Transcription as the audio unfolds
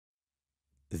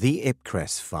The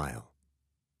IPCRESS File.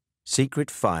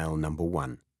 Secret File Number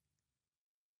 1.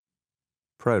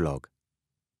 Prologue.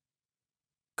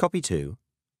 Copy 2.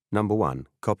 Number 1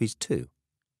 copies 2.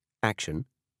 Action.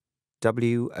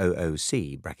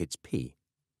 WOOC (P).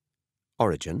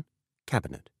 Origin.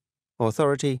 Cabinet.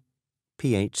 Authority.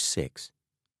 PH6.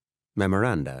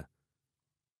 Memoranda.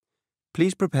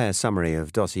 Please prepare summary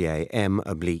of dossier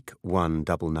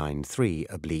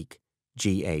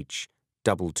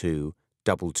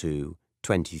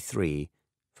M-1993/GH222223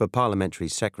 for Parliamentary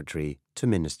Secretary to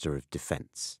Minister of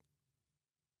Defence.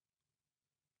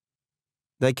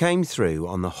 They came through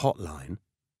on the hotline,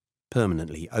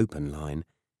 permanently open line,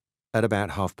 at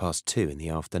about 2:30 in the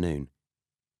afternoon.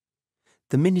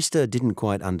 The Minister didn't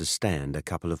quite understand a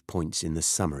couple of points in the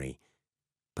summary.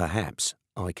 Perhaps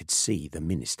I could see the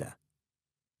Minister.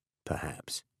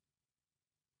 Perhaps.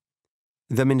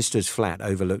 The Minister's flat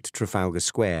overlooked Trafalgar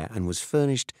Square and was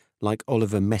furnished like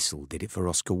Oliver Messel did it for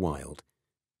Oscar Wilde.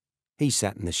 He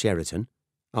sat in the Sheraton,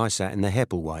 I sat in the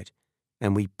Hepplewhite,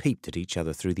 and we peeped at each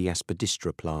other through the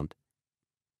aspidistra plant.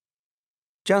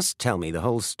 "Just tell me the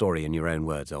whole story in your own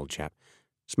words, old chap.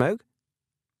 Smoke?"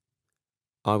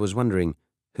 I was wondering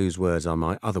whose words I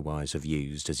might otherwise have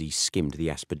used as he skimmed the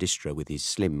aspidistra with his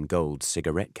slim gold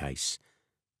cigarette case.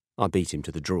 I beat him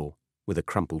to the draw with a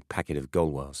crumpled packet of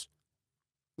Gauloises.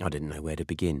 I didn't know where to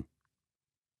begin.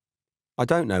 "I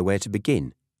don't know where to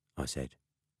begin," I said.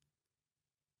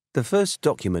 "The first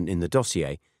document in the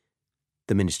dossier—"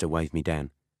 The Minister waved me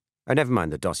down. "Oh, never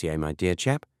mind the dossier, my dear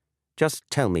chap. Just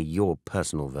tell me your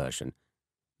personal version.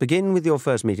 Begin with your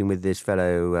first meeting with this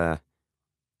fellow,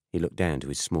 He looked down to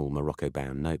his small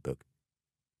Morocco-bound notebook.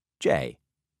 "J.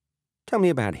 Tell me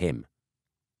about him."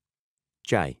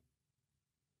 "J.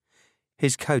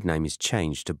 His code name is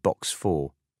changed to Box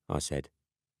 4, I said.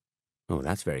 "Oh,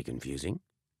 that's very confusing,"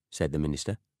 said the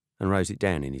Minister, and wrote it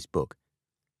down in his book.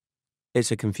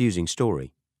 "It's a confusing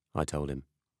story," I told him.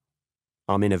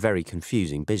 "I'm in a very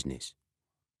confusing business."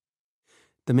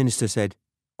 The Minister said,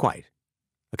 "Quite,"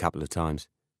 a couple of times,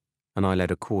 and I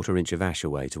led a 1/4 inch of ash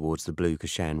away towards the blue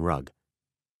Kashan rug.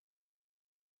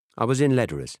 "I was in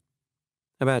Lederer's.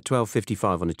 About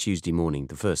 12:55 on a Tuesday morning,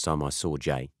 the first time I saw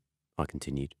J," I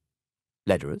continued.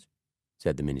 "Lederer's?"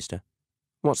 said the Minister.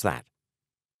 "What's that?"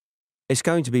 "It's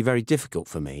going to be very difficult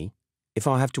for me if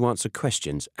I have to answer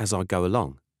questions as I go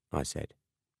along," I said.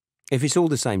 "If it's all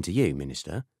the same to you,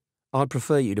 Minister, I'd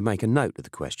prefer you to make a note of the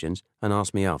questions and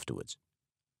ask me afterwards."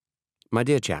 "My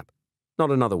dear chap,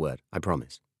 not another word, I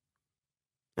promise."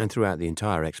 And throughout the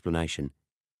entire explanation,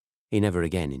 he never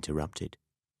again interrupted.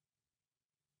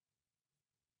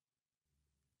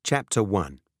 Chapter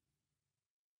 1.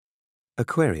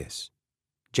 Aquarius,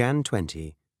 Jan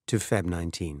 20 to Feb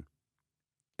 19.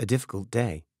 A difficult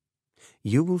day.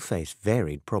 You will face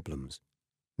varied problems.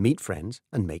 Meet friends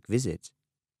and make visits.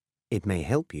 It may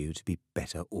help you to be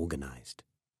better organized.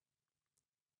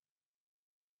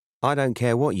 I don't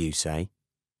care what you say.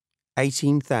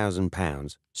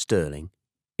 £18,000 sterling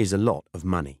is a lot of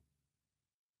money.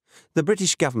 The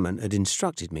British government had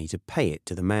instructed me to pay it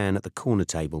to the man at the corner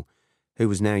table who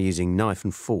was now using knife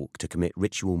and fork to commit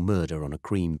ritual murder on a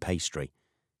cream pastry.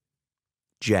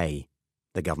 J,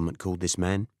 the government called this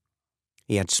man.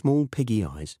 He had small piggy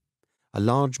eyes, a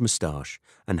large moustache,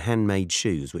 and handmade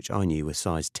shoes which I knew were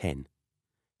size 10.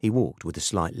 He walked with a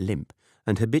slight limp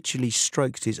and habitually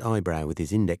stroked his eyebrow with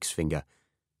his index finger.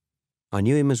 I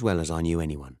knew him as well as I knew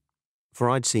anyone, for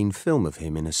I'd seen film of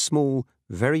him in a small,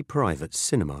 very private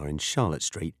cinema in Charlotte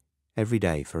Street every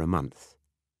day for a month.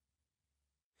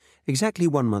 Exactly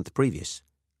 1 month previous,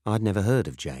 I'd never heard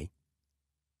of J.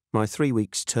 My 3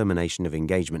 weeks' termination of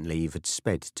engagement leave had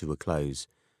sped to a close.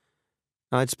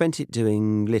 I'd spent it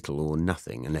doing little or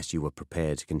nothing unless you were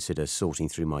prepared to consider sorting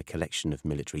through my collection of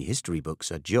military history books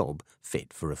a job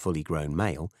fit for a fully grown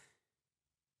male.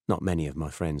 Not many of my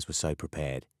friends were so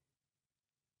prepared.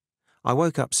 I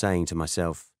woke up saying to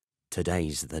myself,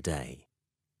 "Today's the day."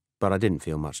 But I didn't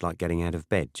feel much like getting out of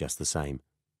bed just the same.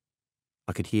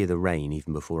 I could hear the rain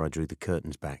even before I drew the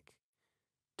curtains back.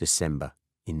 December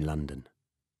in London.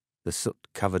 The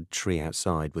soot-covered tree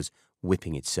outside was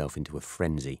whipping itself into a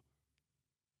frenzy.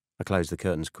 I closed the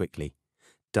curtains quickly,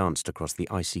 danced across the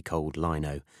icy-cold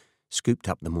lino, scooped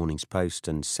up the morning's post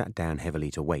and sat down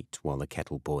heavily to wait while the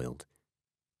kettle boiled.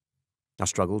 I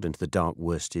struggled into the dark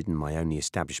worsted and my only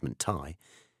establishment tie,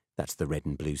 that's the red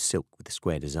and blue silk with the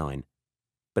square design,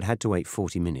 but had to wait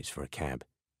 40 minutes for a cab.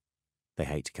 They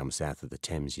hate to come south of the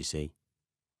Thames, you see.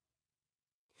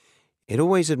 It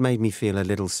always had made me feel a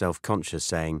little self-conscious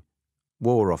saying,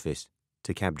 "War Office,"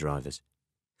 to cab drivers.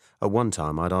 At one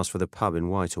time I'd asked for the pub in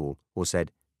Whitehall, or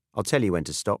said, "I'll tell you when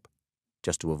to stop,"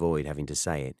 just to avoid having to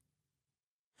say it.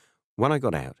 When I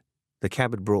got out, the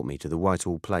cab had brought me to the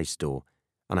Whitehall Place door,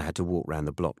 and I had to walk round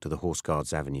the block to the Horse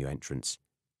Guards Avenue entrance.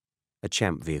 A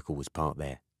champ vehicle was parked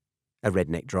there. A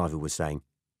redneck driver was saying,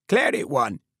 "Cleared it,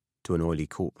 one," to an oily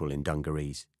corporal in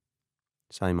dungarees.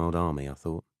 Same old army, I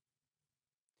thought.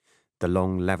 The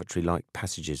long, lavatory-like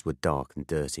passages were dark and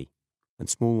dirty, and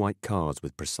small white cards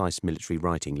with precise military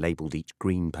writing labelled each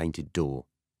green-painted door.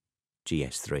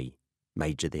 GS3,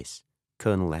 Major this,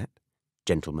 Colonel that,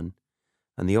 Gentleman,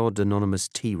 and the odd anonymous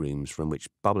tea rooms from which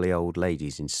bubbly old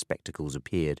ladies in spectacles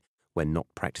appeared when not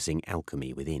practising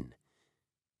alchemy within.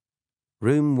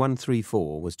 Room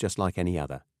 134 was just like any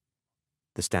other.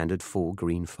 The standard 4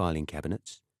 green filing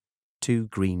cabinets, 2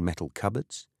 green metal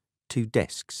cupboards, 2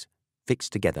 desks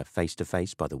fixed together face to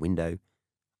face by the window,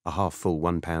 a half-full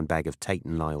 £1 bag of Tate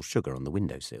and Lyle sugar on the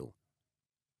windowsill.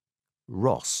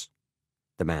 Ross,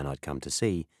 the man I'd come to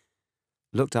see,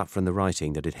 looked up from the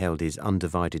writing that had held his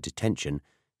undivided attention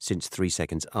since 3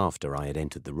 seconds after I had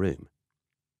entered the room.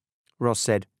 Ross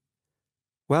said,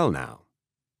 "Well now,"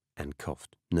 and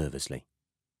coughed nervously.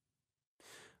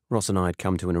 Ross and I had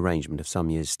come to an arrangement of some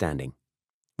years' standing.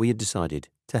 We had decided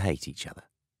to hate each other.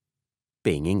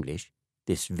 Being English,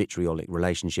 this vitriolic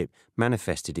relationship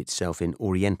manifested itself in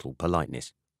Oriental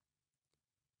politeness.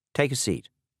 "Take a seat."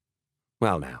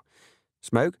 "Well now,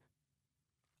 smoke?"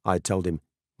 I had told him,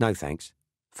 no thanks,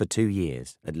 for 2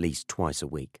 years, at least twice a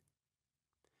week.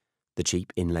 The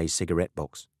cheap inlay cigarette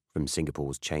box from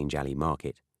Singapore's Change Alley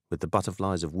Market, with the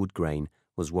butterflies of wood grain,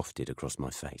 was wafted across my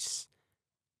face.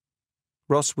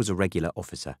 Ross was a regular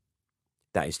officer.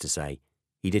 That is to say,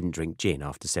 he didn't drink gin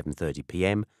after 7:30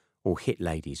 p.m. or hit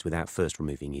ladies without first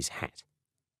removing his hat.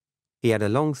 He had a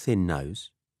long, thin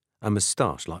nose, a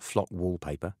moustache like flock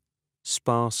wallpaper,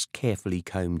 sparse, carefully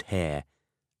combed hair,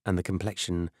 and the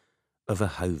complexion of a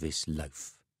Hovis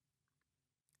loaf.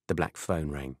 The black phone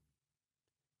rang.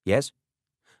 "Yes?"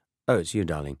 "Oh, it's you,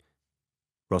 darling."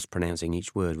 Ross pronouncing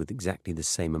each word with exactly the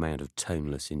same amount of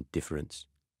toneless indifference.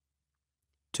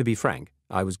 To be frank,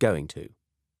 I was going to.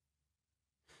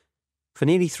 For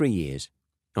nearly 3 years,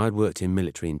 I had worked in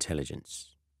military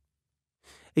intelligence.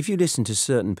 If you listen to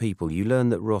certain people, you learn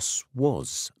that Ross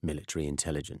was military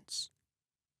intelligence.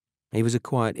 He was a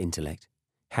quiet intellect,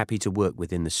 happy to work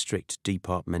within the strict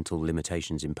departmental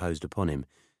limitations imposed upon him.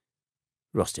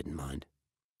 Ross didn't mind.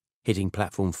 Hitting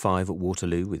Platform 5 at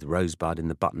Waterloo with Rosebud in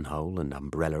the buttonhole and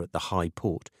umbrella at the High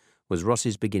Port was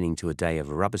Ross's beginning to a day of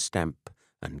rubber stamp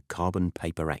and carbon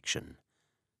paper action.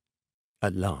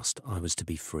 At last I was to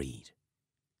be freed.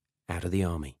 Out of the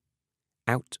army,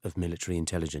 out of military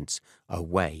intelligence,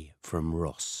 away from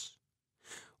Ross.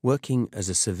 Working as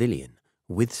a civilian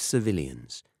with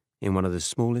civilians in one of the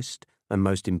smallest and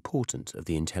most important of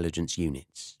the intelligence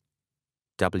units.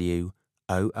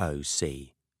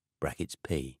 WOOC, brackets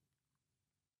P.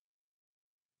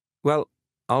 "Well,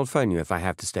 I'll phone you if I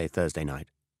have to stay Thursday night."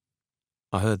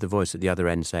 I heard the voice at the other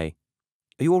end say,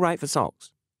 "Are you all right for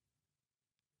socks?"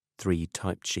 3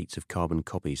 typed sheets of carbon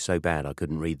copies so bad I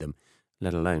couldn't read them,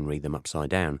 let alone read them upside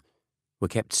down, were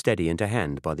kept steady and to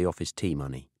hand by the office tea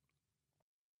money.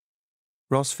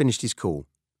 Ross finished his call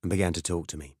and began to talk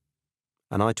to me,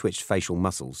 and I twitched facial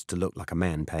muscles to look like a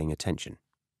man paying attention.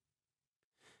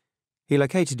 He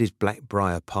located his black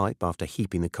briar pipe after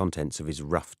heaping the contents of his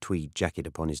rough tweed jacket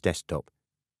upon his desktop.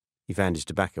 He found his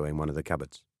tobacco in one of the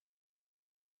cupboards.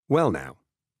 "Well now,"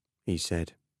 he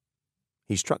said.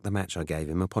 He struck the match I gave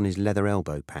him upon his leather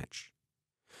elbow patch.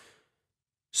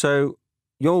 "So,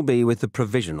 you'll be with the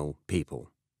provisional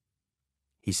people."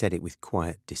 He said it with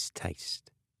quiet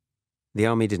distaste. The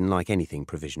army didn't like anything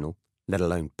provisional, let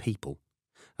alone people,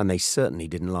 and they certainly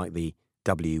didn't like the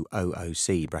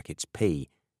WOOC, brackets P,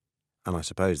 and I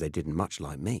suppose they didn't much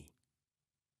like me.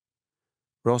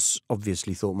 Ross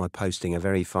obviously thought my posting a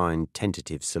very fine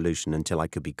tentative solution until I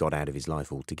could be got out of his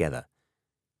life altogether.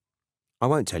 I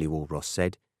won't tell you all Ross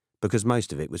said, because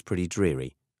most of it was pretty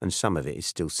dreary, and some of it is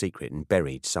still secret and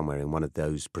buried somewhere in one of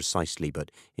those precisely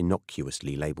but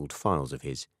innocuously labelled files of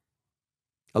his.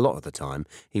 A lot of the time,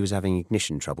 he was having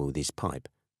ignition trouble with his pipe,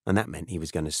 and that meant he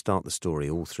was going to start the story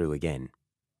all through again.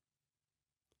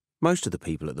 Most of the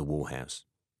people at the Warhouse,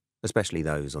 especially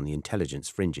those on the intelligence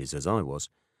fringes as I was,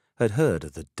 had heard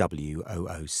of the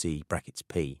WOOC, brackets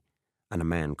P, and a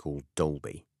man called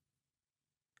Dolby.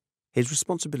 His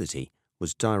responsibility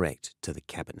was direct to the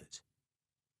cabinet.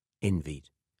 Envied,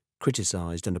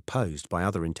 criticised and opposed by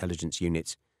other intelligence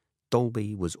units,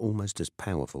 Dolby was almost as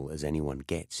powerful as anyone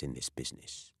gets in this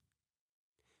business.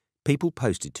 People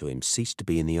posted to him ceased to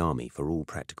be in the army for all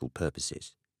practical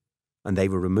purposes, and they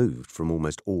were removed from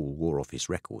almost all War Office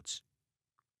records.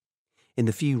 In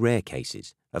the few rare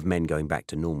cases of men going back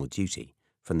to normal duty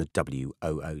from the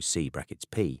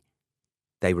WOOC(P),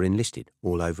 they were enlisted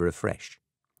all over afresh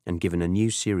and given a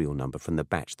new serial number from the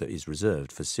batch that is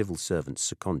reserved for civil servants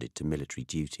seconded to military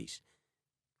duties.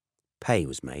 Pay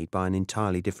was made by an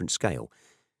entirely different scale,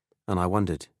 and I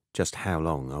wondered just how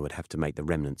long I would have to make the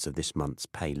remnants of this month's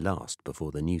pay last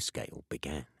before the new scale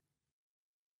began.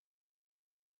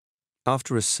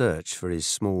 After a search for his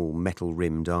small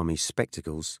metal-rimmed army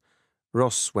spectacles,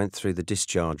 Ross went through the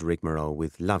discharge rigmarole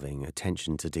with loving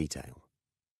attention to detail.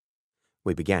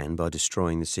 We began by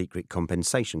destroying the secret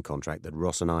compensation contract that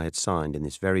Ross and I had signed in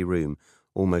this very room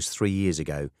almost 3 years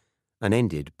ago, and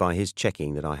ended by his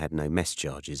checking that I had no mess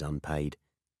charges unpaid.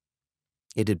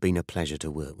 It had been a pleasure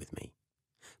to work with me.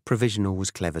 Provisional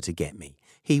was clever to get me.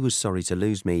 He was sorry to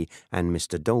lose me, and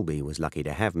Mr. Dolby was lucky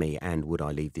to have me, and would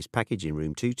I leave this package in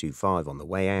room 225 on the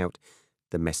way out?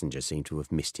 The messenger seemed to have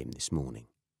missed him this morning.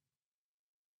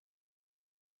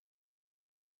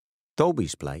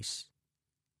 Dolby's place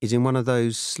is in one of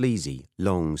those sleazy,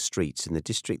 long streets in the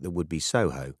district that would be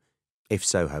Soho, if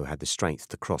Soho had the strength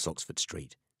to cross Oxford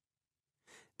Street.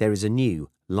 There is a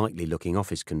new, likely-looking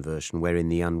office conversion wherein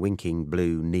the unwinking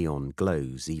blue neon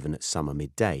glows even at summer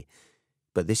midday,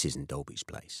 but this isn't Dolby's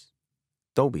place.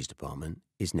 Dolby's department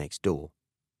is next door.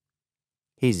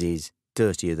 His is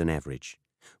dirtier than average,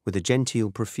 with a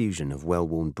genteel profusion of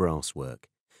well-worn brasswork,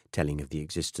 telling of the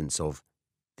existence of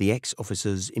the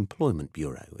Ex-Officers Employment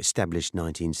Bureau, established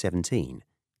 1917,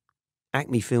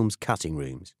 Acme Films cutting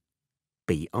rooms,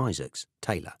 B. Isaacs,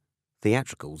 tailor,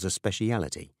 theatricals a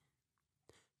speciality,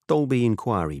 Dolby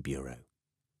Inquiry Bureau,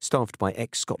 staffed by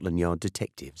ex-Scotland Yard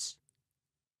detectives.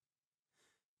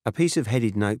 A piece of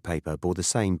headed notepaper bore the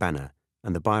same banner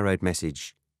and the by-road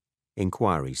message,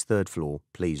 "Inquiries, 3rd floor,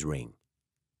 please ring."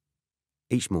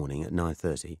 Each morning at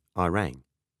 9:30 I rang,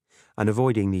 and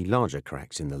avoiding the larger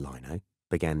cracks in the lino,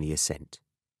 began the ascent.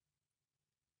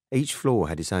 Each floor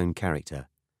had its own character,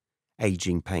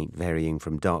 aging paint varying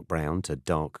from dark brown to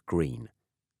dark green.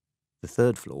 The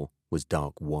 3rd floor was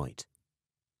dark white.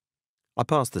 I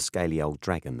passed the scaly old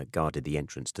dragon that guarded the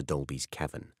entrance to Dolby's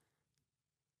cavern.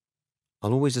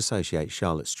 I'll always associate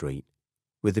Charlotte Street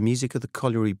with the music of the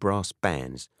colliery brass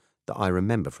bands that I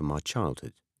remember from my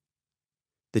childhood.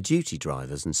 The duty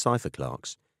drivers and cipher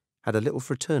clerks had a little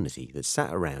fraternity that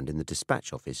sat around in the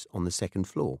dispatch office on the 2nd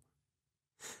floor.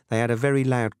 They had a very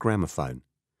loud gramophone,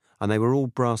 and they were all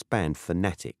brass band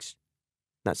fanatics.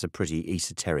 That's a pretty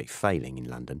esoteric failing in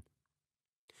London.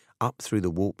 Up through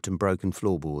the warped and broken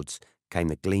floorboards came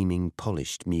the gleaming,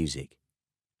 polished music.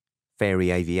 Fairy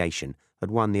Aviation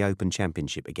had won the Open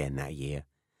Championship again that year,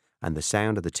 and the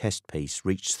sound of the test piece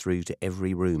reached through to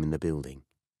every room in the building.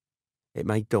 It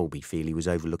made Dolby feel he was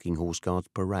overlooking Horse Guards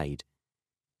Parade.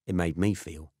 It made me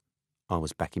feel I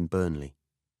was back in Burnley.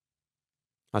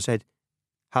 I said,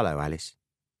 "Hello, Alice,"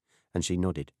 and she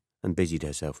nodded and busied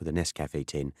herself with a Nescafe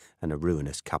tin and a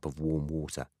ruinous cup of warm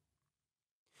water.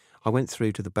 I went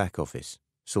through to the back office,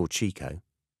 saw Chico.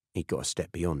 He'd got a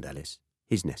step beyond Alice.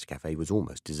 His Nescafe was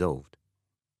almost dissolved.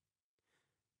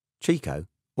 Chico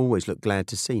always looked glad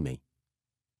to see me.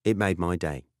 It made my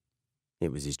day.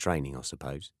 It was his training, I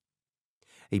suppose.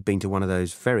 He'd been to one of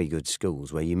those very good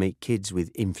schools where you meet kids with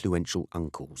influential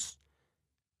uncles.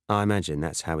 I imagine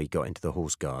that's how he got into the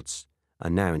Horse Guards,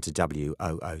 and now into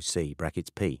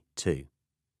WOOC(P) too.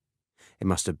 It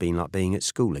must have been like being at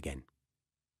school again.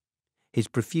 His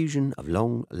profusion of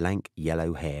long, lank,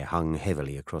 yellow hair hung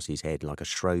heavily across his head like a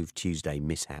Shrove Tuesday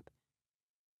mishap.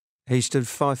 He stood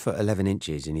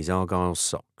 5'11" in his argyle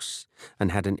socks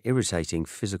and had an irritating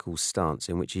physical stance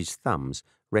in which his thumbs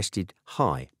rested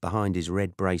high behind his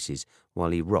red braces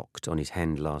while he rocked on his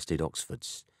hand-lasted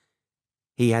Oxfords.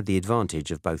 He had the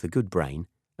advantage of both a good brain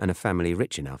and a family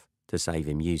rich enough to save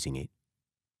him using it.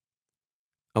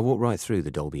 I walked right through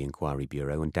the Dolby Inquiry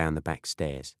Bureau and down the back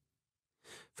stairs.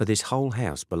 For this whole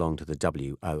house belonged to the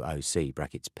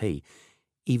WOOC(P),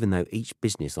 even though each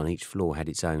business on each floor had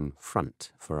its own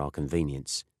front for our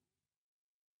convenience.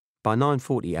 By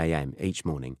 9:40 a.m. each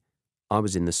morning, I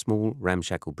was in the small,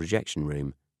 ramshackle projection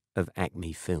room of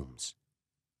Acme Films.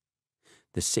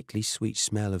 The sickly sweet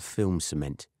smell of film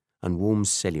cement and warm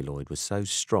celluloid was so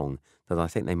strong that I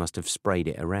think they must have sprayed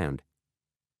it around.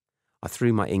 I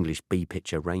threw my English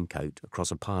B-picture raincoat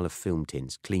across a pile of film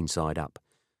tins, clean side up,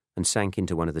 and sank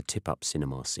into one of the tip-up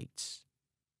cinema seats.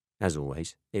 As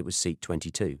always, it was seat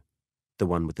 22, the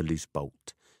one with the loose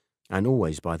bolt, and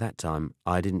always by that time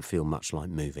I didn't feel much like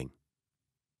moving.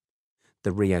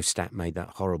 The rheostat made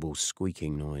that horrible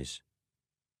squeaking noise.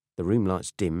 The room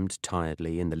lights dimmed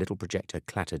tiredly and the little projector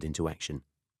clattered into action.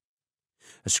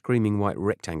 A screaming white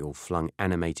rectangle flung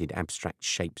animated abstract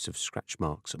shapes of scratch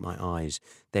marks at my eyes,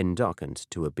 then darkened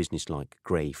to a businesslike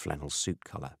grey flannel suit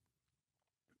colour.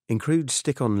 In crude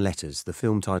stick-on letters, the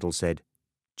film title said,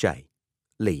 J.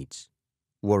 Leeds.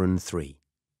 Warren 3.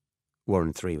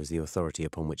 Warren 3 was the authority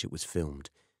upon which it was filmed.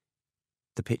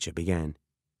 The picture began.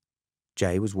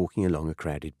 Jay was walking along a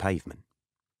crowded pavement.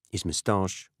 His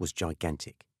moustache was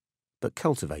gigantic, but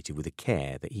cultivated with a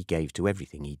care that he gave to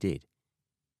everything he did.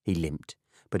 He limped,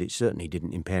 but it certainly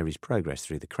didn't impair his progress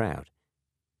through the crowd.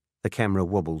 The camera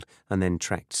wobbled and then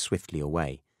tracked swiftly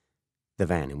away. The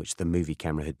van in which the movie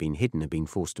camera had been hidden had been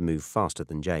forced to move faster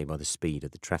than Jay by the speed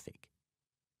of the traffic.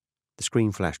 The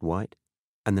screen flashed white,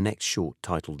 and the next short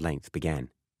titled length began.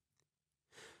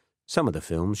 Some of the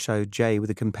films showed Jay with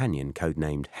a companion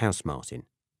codenamed House Martin.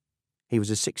 He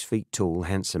was a 6 feet tall,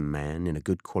 handsome man in a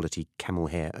good quality camel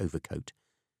hair overcoat.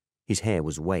 His hair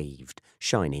was waved,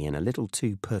 shiny, and a little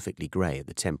too perfectly grey at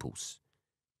the temples.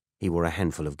 He wore a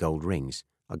handful of gold rings,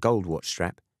 a gold watch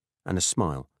strap, and a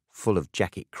smile full of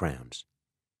jacket crowns.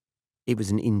 It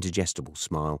was an indigestible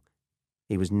smile.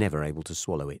 He was never able to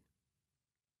swallow it.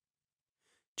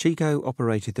 Chico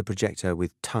operated the projector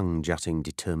with tongue-jutting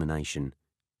determination.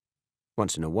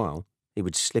 Once in a while, he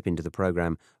would slip into the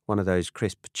programme one of those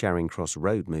crisp Charing Cross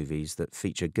Road movies that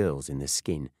feature girls in their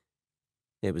skin.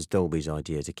 It was Dolby's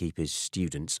idea to keep his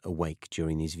students awake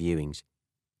during these viewings.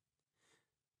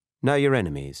 Know your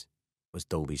enemies, was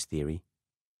Dolby's theory.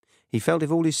 He felt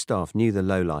if all his staff knew the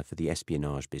lowlife of the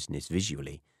espionage business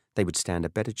visually, they would stand a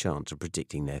better chance of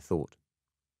predicting their thought.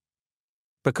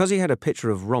 Because he had a picture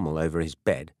of Rommel over his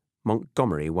bed,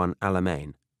 Montgomery won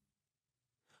Alamein.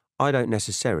 I don't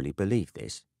necessarily believe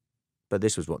this, but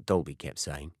this was what Dolby kept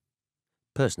saying.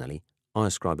 Personally, I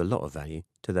ascribe a lot of value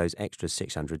to those extra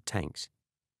 600 tanks.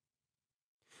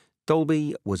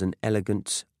 Dolby was an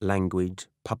elegant, languid,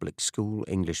 public school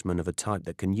Englishman of a type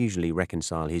that can usually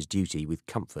reconcile his duty with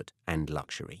comfort and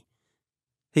luxury.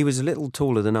 He was a little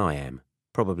taller than I am,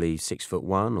 probably 6'1"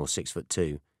 or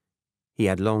 6'2". He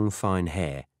had long, fine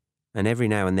hair, and every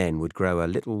now and then would grow a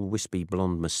little wispy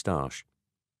blonde moustache.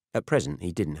 At present,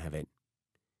 he didn't have it.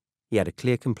 He had a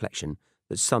clear complexion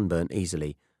that sunburnt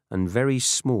easily, and very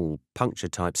small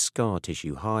puncture-type scar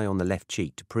tissue high on the left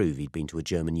cheek to prove he'd been to a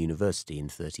German university in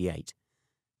 '38.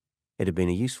 It had been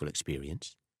a useful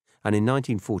experience, and in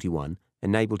 1941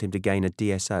 enabled him to gain a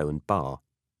DSO and bar,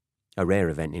 a rare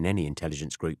event in any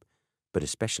intelligence group, but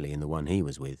especially in the one he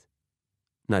was with.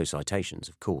 No citations,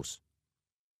 of course.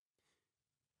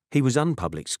 He was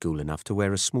unpublic school enough to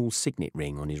wear a small signet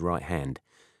ring on his right hand,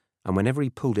 and whenever he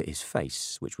pulled at his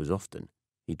face, which was often,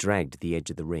 he dragged the edge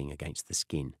of the ring against the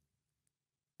skin.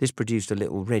 This produced a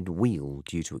little red wheal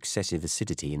due to excessive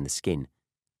acidity in the skin.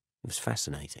 It was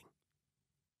fascinating.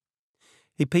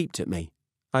 He peeped at me,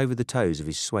 over the toes of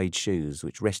his suede shoes,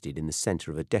 which rested in the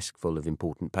centre of a desk full of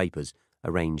important papers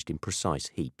arranged in precise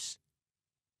heaps.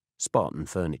 Spartan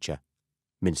furniture,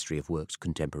 Ministry of Works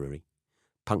contemporary,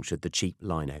 punctured the cheap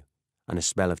lino, and a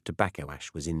smell of tobacco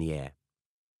ash was in the air.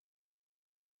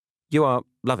 "You are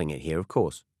loving it here, of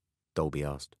course?" Dolby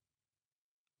asked.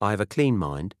 "I have a clean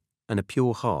mind and a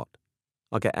pure heart.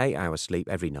 I get 8 hours sleep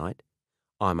every night.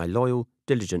 I am a loyal,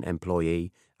 diligent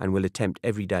employee and will attempt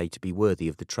every day to be worthy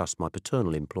of the trust my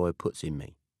paternal employer puts in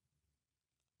me."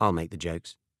 "I'll make the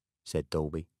jokes," said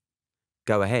Dolby.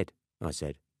 "Go ahead," I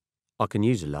said. "I can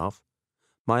use a laugh.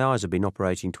 My eyes have been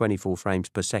operating 24 frames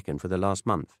per second for the last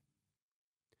month."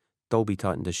 Dolby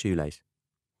tightened a shoelace.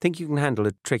 "Think you can handle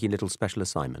a tricky little special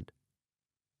assignment?"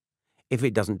 "If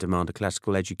it doesn't demand a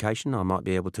classical education, I might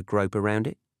be able to grope around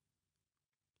it."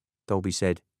 Dolby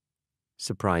said,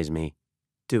 "Surprise me.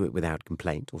 Do it without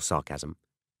complaint or sarcasm."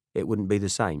 "It wouldn't be the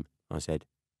same," I said.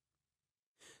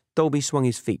 Dolby swung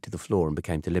his feet to the floor and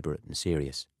became deliberate and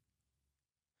serious.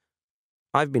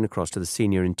 "I've been across to the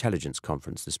Senior Intelligence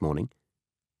Conference this morning.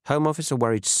 Home Office are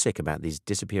worried sick about these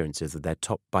disappearances of their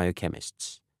top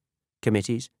biochemists.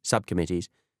 Committees, subcommittees.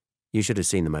 You should have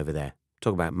seen them over there.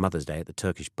 Talk about Mother's Day at the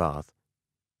Turkish bath."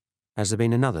 "Has there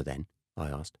been another, then?" I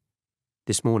asked.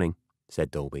 "This morning," said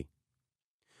Dolby.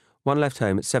 "One left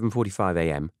home at 7:45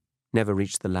 a.m, never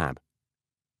reached the lab."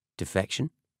 "Defection?"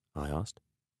 I asked.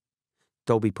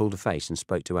 Dolby pulled a face and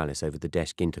spoke to Alice over the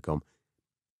desk intercom.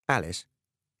 "Alice,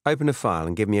 open a file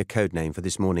and give me a code name for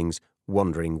this morning's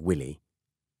Wandering Willie."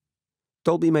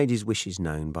 Dolby made his wishes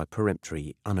known by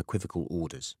peremptory, unequivocal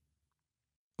orders.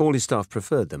 All his staff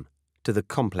preferred them to the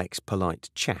complex,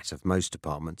 polite chat of most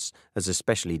departments, as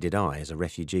especially did I as a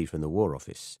refugee from the War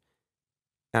Office.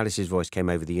 Alice's voice came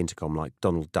over the intercom like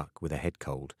Donald Duck with a head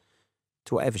cold.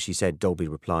 To whatever she said, Dolby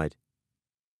replied,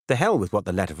 "The hell with what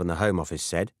the letter from the Home Office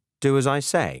said. Do as I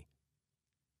say."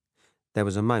 There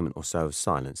was a moment or so of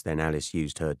silence, then Alice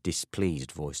used her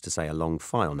displeased voice to say a long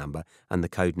file number and the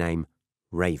code name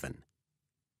Raven.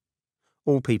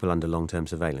 All people under long-term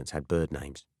surveillance had bird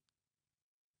names.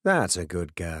 "That's a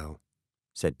good girl,"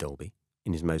 said Dolby,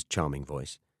 in his most charming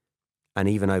voice, and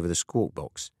even over the squawk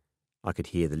box I could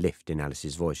hear the lift in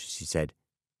Alice's voice as she said,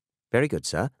 "Very good,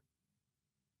 sir."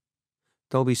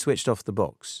 Dolby switched off the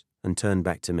box and turned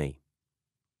back to me.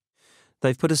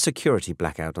 "They've put a security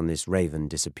blackout on this Raven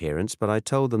disappearance, but I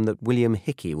told them that William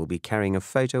Hickey will be carrying a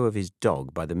photo of his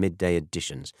dog by the midday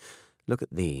editions. Look at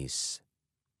these."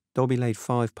 Dolby laid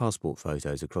 5 passport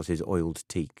photos across his oiled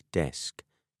teak desk.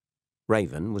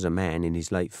 Raven was a man in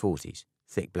his late 40s,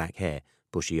 thick black hair,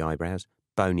 bushy eyebrows,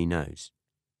 bony nose.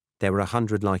 There were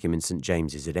 100 like him in St.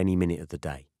 James's at any minute of the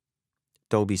day.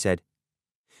 Dolby said,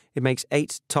 "It makes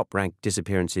 8 top-rank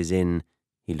disappearances in,"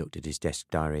 he looked at his desk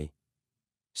diary,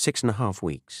 "6.5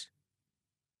 weeks.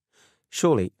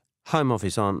 "Surely Home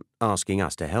Office aren't asking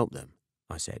us to help them,"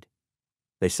 I said.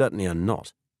 "They certainly are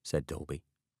not," said Dolby.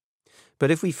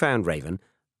 "But if we found Raven,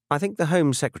 I think the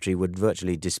Home Secretary would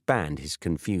virtually disband his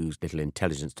confused little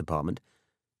intelligence department.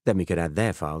 Then we could add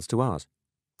their files to ours.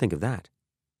 Think of that."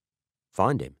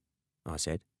 "Find him," I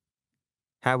said.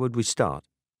 "How would we start?"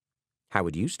 "How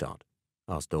would you start?"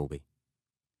 asked Dolby.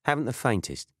 "Haven't the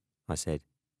faintest," I said.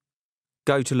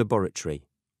 "Go to laboratory.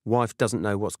 Wife doesn't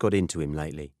know what's got into him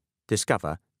lately.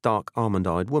 Discover dark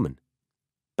almond-eyed woman.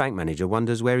 Bank manager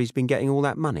wonders where he's been getting all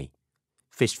that money.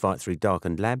 Fist fight through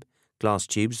darkened lab, glass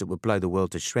tubes that would blow the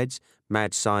world to shreds,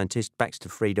 mad scientist, backs to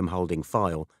freedom holding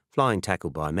file, flying tackle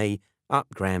by me, up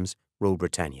grams, rule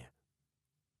Britannia."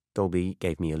 Dolby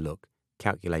gave me a look,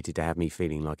 calculated to have me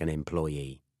feeling like an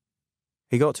employee.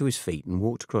 He got to his feet and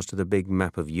walked across to the big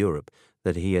map of Europe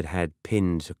that he had had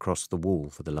pinned across the wall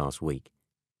for the last week.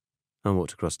 I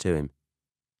walked across to him.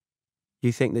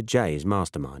 "You think that Jay is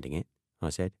masterminding it?"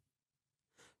 I said.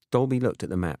 Dolby looked at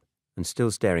the map and, still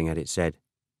staring at it, said,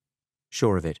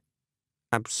 "Sure of it.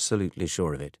 Absolutely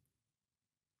sure of it."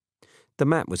 The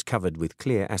map was covered with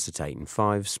clear acetate, and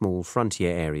 5 small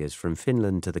frontier areas from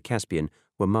Finland to the Caspian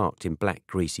were marked in black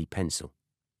greasy pencil.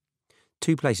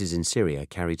 2 places in Syria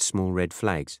carried small red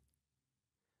flags.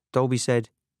 Dolby said,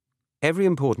 "Every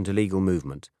important illegal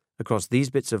movement across these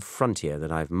bits of frontier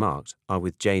that I've marked are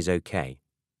with Jay's OK.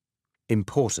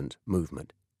 Important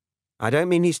movement. I don't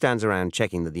mean he stands around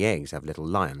checking that the eggs have little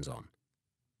lions on."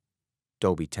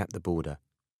 Dolby tapped the border.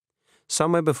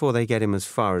 "Somewhere before they get him as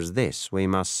far as this, we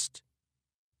must—"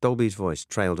 Dolby's voice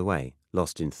trailed away,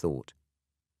 lost in thought.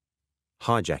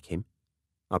 "Hijack him?"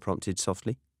 I prompted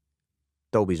softly.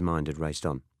 Dolby's mind had raced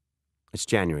on. "It's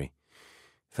January.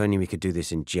 If only we could do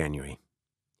this in January,"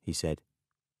 he said.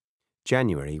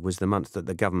 January was the month that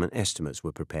the government estimates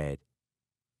were prepared.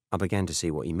 I began to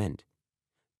see what he meant.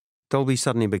 Dolby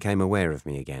suddenly became aware of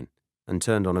me again and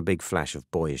turned on a big flash of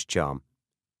boyish charm.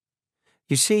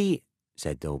 "You see,"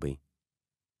 said Dolby,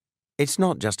 "it's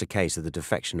not just a case of the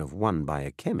defection of one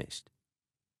biochemist."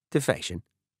 "Defection?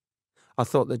 I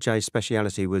thought that Jay's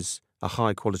speciality was a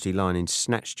high-quality line in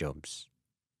snatch jobs."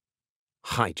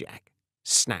 "Hijack,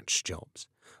 snatch jobs,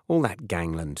 all that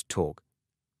gangland talk.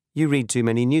 You read too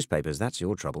many newspapers, that's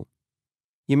your trouble.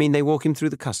 You mean they walk him through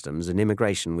the customs and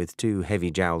immigration with 2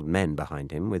 heavy-jowled men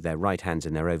behind him with their right hands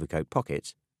in their overcoat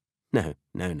pockets? No,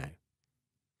 no, no."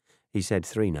 He said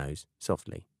 3 no's,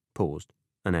 softly, paused,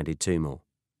 and added 2 more.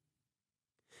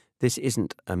 "This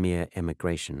isn't a mere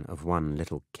emigration of one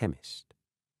little chemist."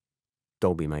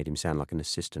 Dolby made him sound like an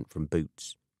assistant from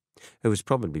Boots, who has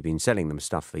probably been selling them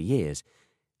stuff for years.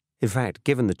 In fact,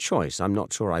 given the choice, I'm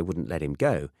not sure I wouldn't let him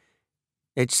go.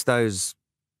 "It's those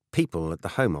people at the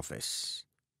Home Office.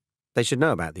 They should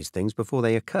know about these things before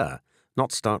they occur,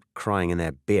 not start crying in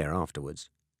their beer afterwards."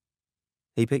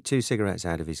 He picked 2 cigarettes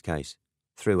out of his case,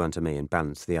 threw one to me, and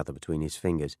balanced the other between his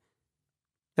fingers.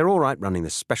 "They're all right running the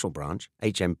special branch,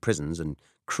 HM prisons and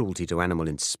cruelty to animal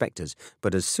inspectors,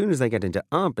 but as soon as they get into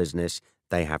our business,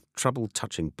 they have trouble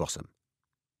touching bottom."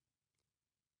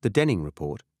 The Denning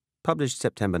Report, published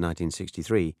September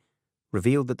 1963,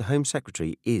 revealed that the Home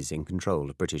Secretary is in control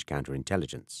of British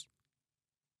counterintelligence.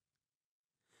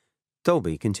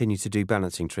 Dolby continued to do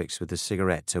balancing tricks with the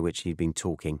cigarette to which he'd been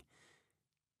talking.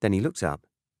 Then he looked up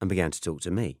and began to talk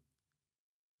to me.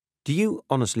 "Do you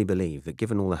honestly believe that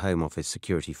given all the Home Office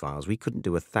security files, we couldn't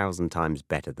do 1,000 times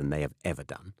better than they have ever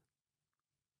done?"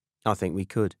 "I think we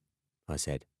could," I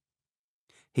said.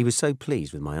 He was so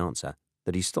pleased with my answer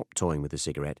that he stopped toying with the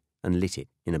cigarette and lit it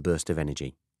in a burst of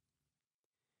energy.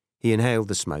 He inhaled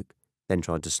the smoke, then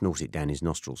tried to snort it down his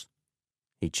nostrils.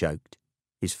 He choked.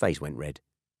 His face went red.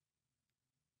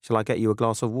 "Shall I get you a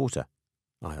glass of water?"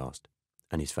 I asked,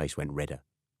 and his face went redder.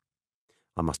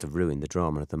 I must have ruined the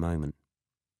drama of the moment.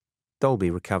 Dolby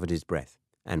recovered his breath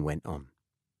and went on.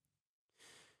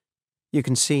 You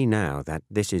can see now that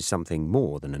this is something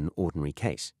more than an ordinary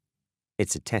case.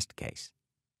 It's a test case.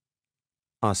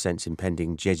 I sense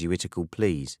impending Jesuitical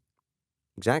pleas.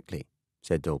 Exactly,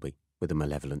 said Dolby, with a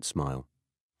malevolent smile.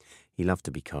 He loved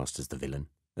to be cast as the villain,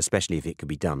 especially if it could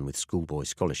be done with schoolboy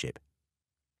scholarship.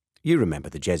 You remember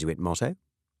the Jesuit motto?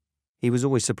 He was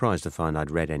always surprised to find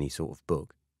I'd read any sort of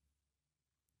book.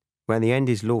 When the end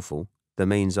is lawful, the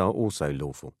means are also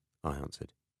lawful, I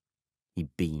answered. He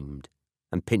beamed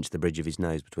and pinched the bridge of his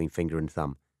nose between finger and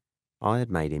thumb. I had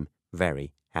made him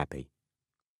very happy.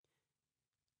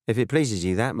 If it pleases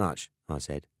you that much, I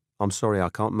said, I'm sorry I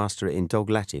can't muster it in dog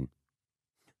Latin.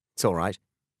 It's all right,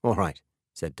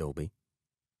 said Dolby.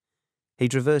 He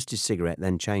traversed his cigarette,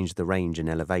 then changed the range and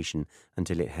elevation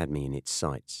until it had me in its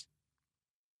sights.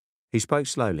 He spoke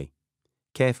slowly,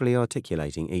 carefully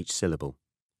articulating each syllable.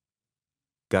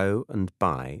 Go and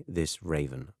buy this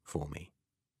raven for me.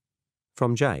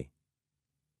 From Jay.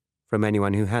 From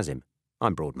anyone who has him.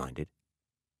 I'm broad-minded.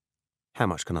 How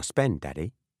much can I spend,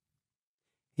 Daddy?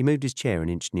 He moved his chair an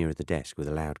inch nearer the desk with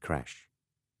a loud crash.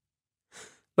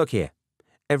 Look here.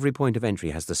 Every point of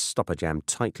entry has the stopper jammed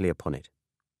tightly upon it.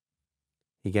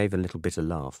 He gave a little bitter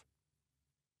laugh.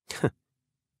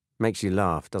 Makes you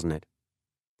laugh, doesn't it?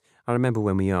 I remember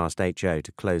when we asked HO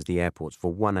to close the airports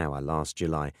for 1 hour last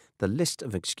July, the list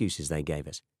of excuses they gave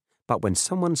us. But when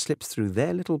someone slips through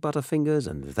their little butterfingers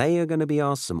and they are going to be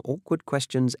asked some awkward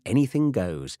questions, anything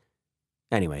goes.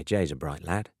 Anyway, Jay's a bright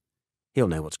lad. He'll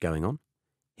know what's going on.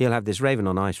 He'll have this raven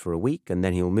on ice for a week, and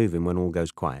then he'll move him when all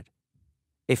goes quiet.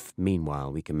 If,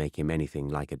 meanwhile, we can make him anything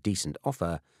like a decent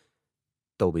offer...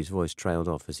 Dolby's voice trailed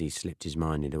off as he slipped his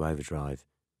mind into overdrive.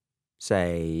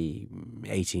 Say,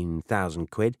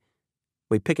 18,000 quid.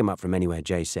 We pick him up from anywhere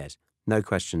Jay says. No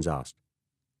questions asked.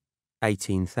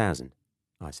 18,000,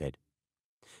 I said.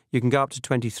 You can go up to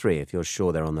 23 if you're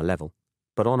sure they're on the level.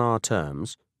 But on our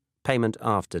terms, payment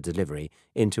after delivery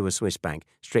into a Swiss bank,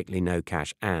 strictly no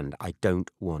cash, and I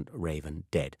don't want Raven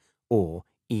dead or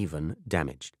even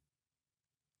damaged.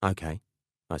 Okay,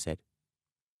 I said.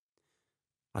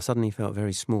 I suddenly felt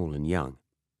very small and young,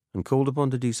 and called upon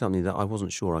to do something that I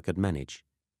wasn't sure I could manage.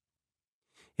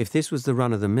 If this was the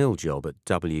run-of-the-mill job at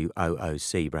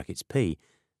WOOC(P),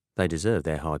 they deserved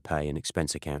their high pay and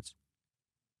expense accounts.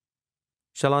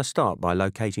 Shall I start by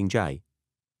locating Jay?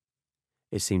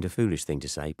 It seemed a foolish thing to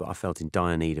say, but I felt in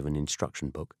dire need of an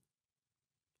instruction book.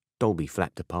 Dolby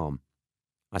flapped a palm.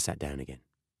 I sat down again.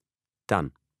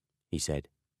 Done, he said.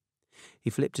 He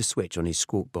flipped a switch on his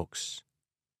squawk box.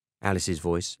 Alice's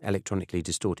voice, electronically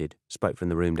distorted, spoke from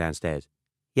the room downstairs.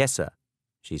 Yes, sir,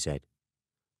 she said.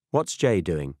 What's Jay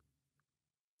doing?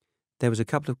 There was a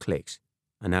couple of clicks,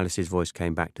 and Alice's voice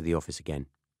came back to the office again.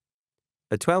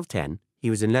 At 12:10,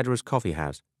 he was in Lederer's coffee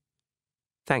house.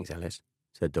 Thanks, Alice,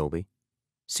 said Dolby.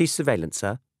 Cease surveillance,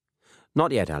 sir.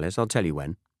 Not yet, Alice, I'll tell you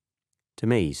when. To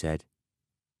me, he said.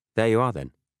 There you are,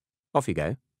 then. Off you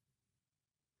go.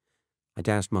 I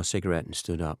doused my cigarette and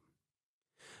stood up.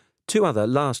 2 other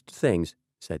last things,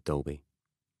 said Dolby.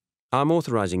 I'm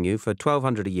authorising you for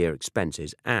 $1,200 a year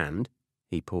expenses and,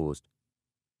 he paused,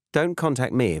 don't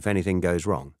contact me if anything goes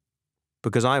wrong,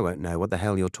 because I won't know what the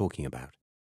hell you're talking about.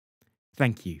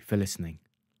 Thank you for listening.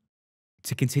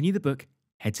 To continue the book,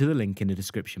 head to the link in the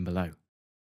description below.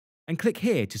 And click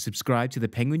here to subscribe to the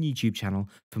Penguin YouTube channel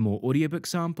for more audiobook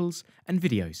samples and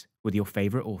videos with your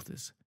favourite authors.